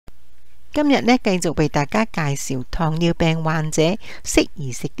今日呢，繼續為大家介紹糖尿病患者適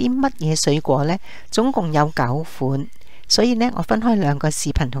宜食啲乜嘢水果呢？總共有9款，所以呢，我分開2個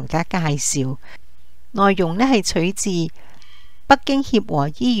視頻同大家介紹。內容呢係取自北京協和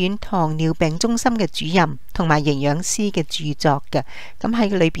醫院糖尿病中心嘅主任同埋營養師嘅著作嘅，咁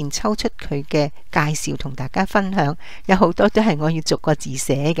喺裏邊抽出佢嘅介紹同大家分享，有好多都係我要逐個字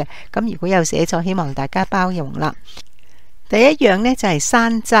寫嘅，咁如果有寫錯，希望大家包容啦。第一樣呢就係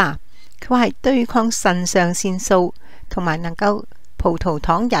山楂。佢話係對抗腎上腺素同埋能夠葡萄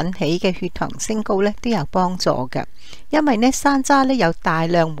糖引起嘅血糖升高呢都有幫助嘅，因為呢山楂呢有大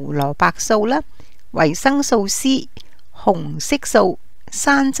量胡蘿蔔素啦、維生素 C、紅色素、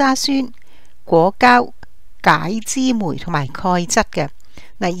山楂酸、果膠、解脂酶同埋鈣質嘅。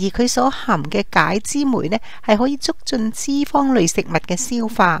而佢所含嘅解脂酶呢係可以促進脂肪類食物嘅消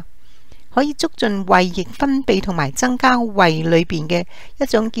化，可以促進胃液分泌同埋增加胃裏邊嘅一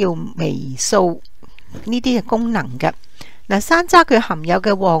種叫微素呢啲嘅功能嘅。山楂佢含有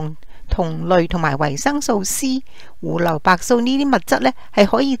嘅黃酮類同埋維生素 C、胡蘿蔔素呢啲物質呢係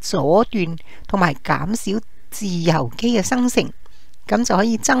可以阻斷同埋減少自由基嘅生成，咁就可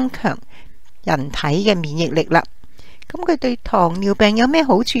以增強人體嘅免疫力啦。咁佢對糖尿病有咩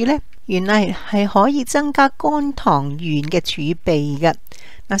好處呢？原來係可以增加肝糖原嘅儲備嘅。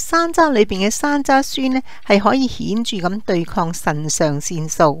山楂裏邊嘅山楂酸呢係可以顯著咁對抗腎上腺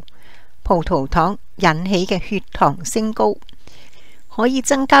素、葡萄糖引起嘅血糖升高，可以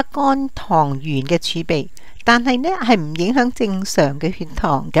增加肝糖原嘅儲備，但係呢係唔影響正常嘅血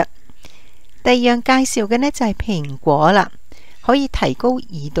糖嘅。第二樣介紹嘅呢就係蘋果啦，可以提高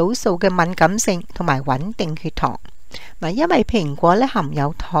胰島素嘅敏感性同埋穩定血糖。因為蘋果呢含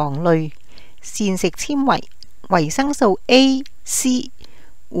有糖類、膳食纖維、維生素 A、C、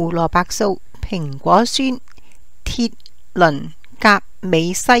胡蘿蔔素、蘋果酸、鐵、磷、鉀、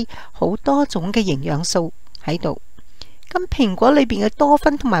鎂、硒好多種嘅營養素喺度。咁蘋果裏邊嘅多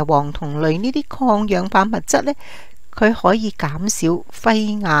酚同埋黃酮類呢啲抗氧化物質呢，佢可以減少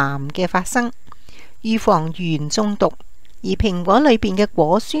肺癌嘅發生，預防鉛中毒。而蘋果裏邊嘅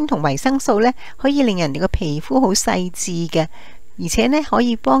果酸同維生素呢，可以令人哋個皮膚好細緻嘅，而且呢可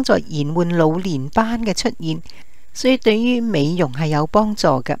以幫助延緩老年斑嘅出現，所以對於美容係有幫助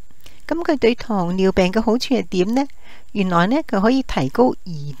嘅。咁佢對糖尿病嘅好處係點呢？原來呢，佢可以提高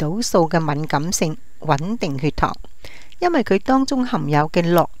胰島素嘅敏感性，穩定血糖，因為佢當中含有嘅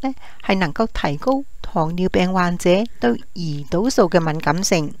鉻呢係能夠提高糖尿病患者對胰島素嘅敏感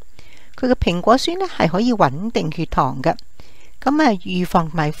性。佢嘅蘋果酸呢係可以穩定血糖嘅，咁預防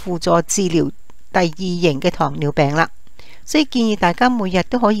同埋輔助治療第2型嘅糖尿病啦。所以建議大家每日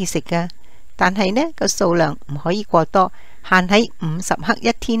都可以食嘅，但係呢個數量唔可以過多，限喺50克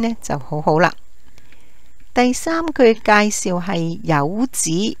一天呢就好好啦。第3句介紹係柚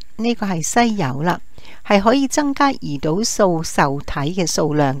子，呢個係西柚啦，係可以增加胰島素受體嘅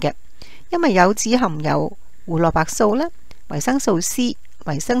數量嘅，因為柚子含有胡蘿蔔素啦、維生素 C、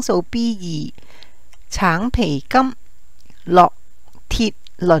維生素 B2、橙皮苷、鉻、鐵、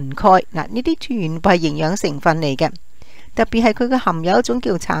磷、鈣，呢啲全部係營養成分嚟嘅。特別係佢嘅含有一種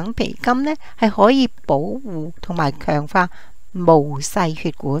叫橙皮苷呢，係可以保護同埋強化毛細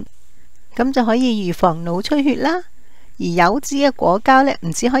血管，咁就可以預防腦出血啦。而柚子嘅果膠呢，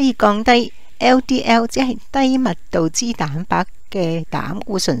唔止可以降低 LDL 即係低密度脂蛋白嘅膽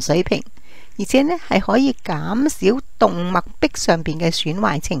固醇水平，而且呢係可以減少動脈壁上邊嘅損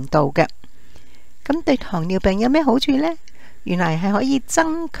壞程度嘅。咁對糖尿病有咩好處呢？原來係可以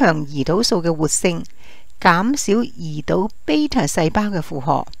增強胰島素嘅活性，減少胰島 β 細胞嘅負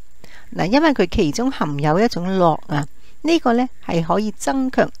荷。因為佢其中含有一種鉻啊，呢個呢係可以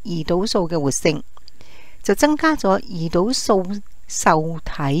增強胰島素嘅活性，就增加咗胰島素受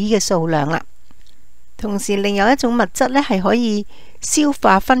體嘅數量啦。同時另有一種物質呢係可以消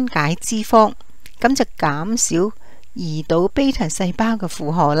化分解脂肪，咁就減少胰島 β 細胞嘅負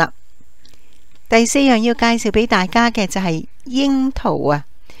荷啦。第4樣要介紹俾大家嘅就係櫻桃啊。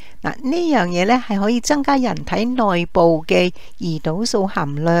呢樣嘢呢係可以增加人體內部嘅胰島素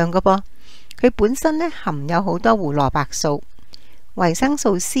含量嘅噃。佢本身呢含有好多胡蘿蔔素、維生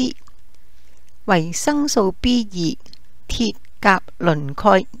素 C、維生素 B2、鐵、鉀、磷、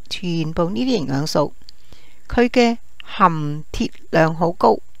鈣，全部呢啲營養素，佢嘅含鐵量好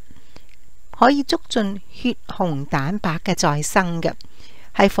高，可以促進血紅蛋白嘅再生嘅，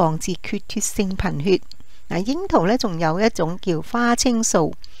係防治缺鐵性貧血。櫻桃呢仲有一種叫花青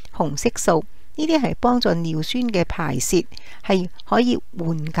素、紅色素，呢啲係幫助尿酸嘅排泄，係可以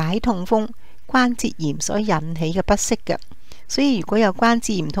緩解痛風、關節炎所引起嘅不適嘅，所以如果有關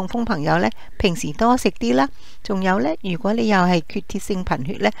節炎痛風朋友呢，平時多食啲啦。仲有呢，如果你又係缺鐵性貧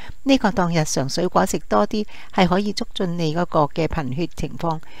血呢，呢個當日常水果食多啲，係可以促進你嗰個嘅貧血情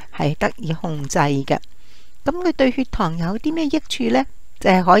況係得以控制嘅。咁佢對血糖有啲咩益處呢？就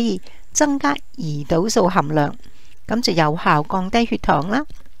係可以增加胰島素含量，咁就有效降低血糖啦。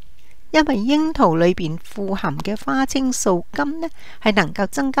因為櫻桃裏邊富含嘅花青素苷呢，係能夠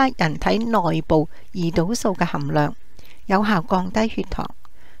增加人體內部胰島素嘅含量，有效降低血糖。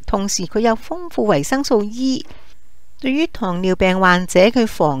同時佢有豐富維生素 E， 對於糖尿病患者佢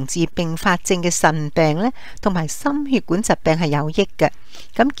防治併發症嘅腎病呢，同埋心血管疾病係有益嘅。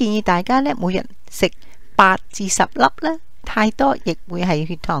咁建議大家呢，每日食8至10粒啦，太多亦會係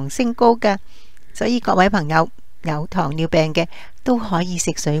血糖升高嘅。所以各位朋友有糖尿病嘅都可以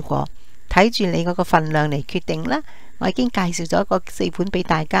食水果，睇住你嗰個份量嚟決定啦。我已經介紹咗個4款俾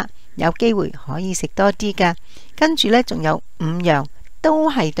大家，有機會可以食多啲噶。跟住呢，仲有5樣都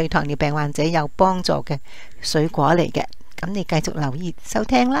係對糖尿病患者有幫助嘅水果嚟嘅，咁你繼續留意收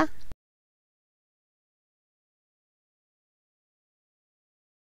聽啦。